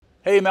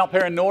Hey, Mount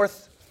Perrin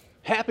North,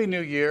 Happy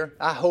New Year.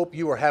 I hope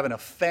you are having a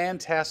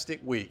fantastic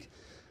week.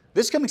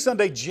 This coming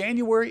Sunday,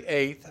 January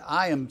 8th,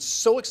 I am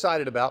so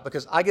excited about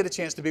because I get a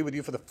chance to be with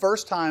you for the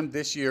first time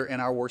this year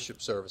in our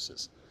worship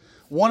services.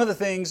 One of the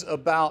things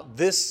about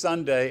this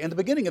Sunday and the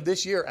beginning of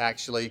this year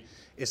actually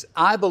is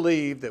I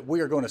believe that we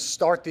are going to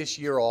start this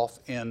year off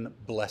in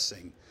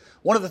blessing.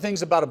 One of the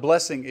things about a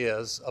blessing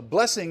is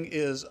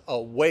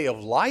a way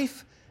of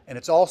life, and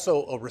it's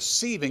also a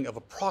receiving of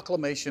a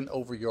proclamation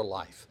over your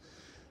life.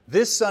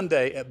 This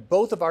Sunday at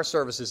both of our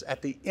services,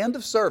 at the end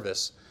of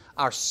service,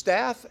 our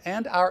staff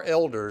and our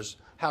elders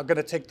are going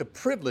to take the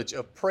privilege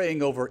of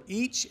praying over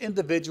each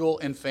individual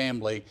and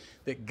family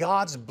that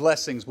God's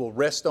blessings will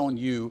rest on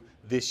you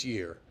this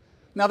year.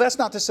 Now, that's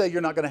not to say you're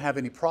not going to have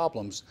any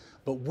problems,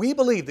 but we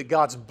believe that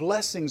God's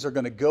blessings are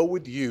going to go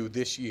with you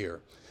this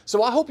year.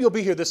 So I hope you'll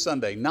be here this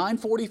Sunday,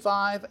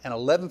 9:45 and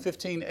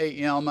 11:15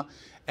 a.m.,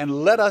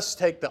 and let us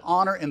take the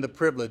honor and the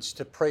privilege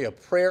to pray a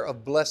prayer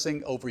of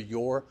blessing over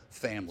your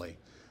family.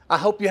 I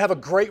hope you have a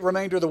great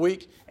remainder of the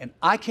week, and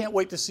I can't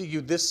wait to see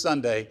you this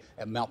Sunday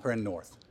at Mount Perrin North.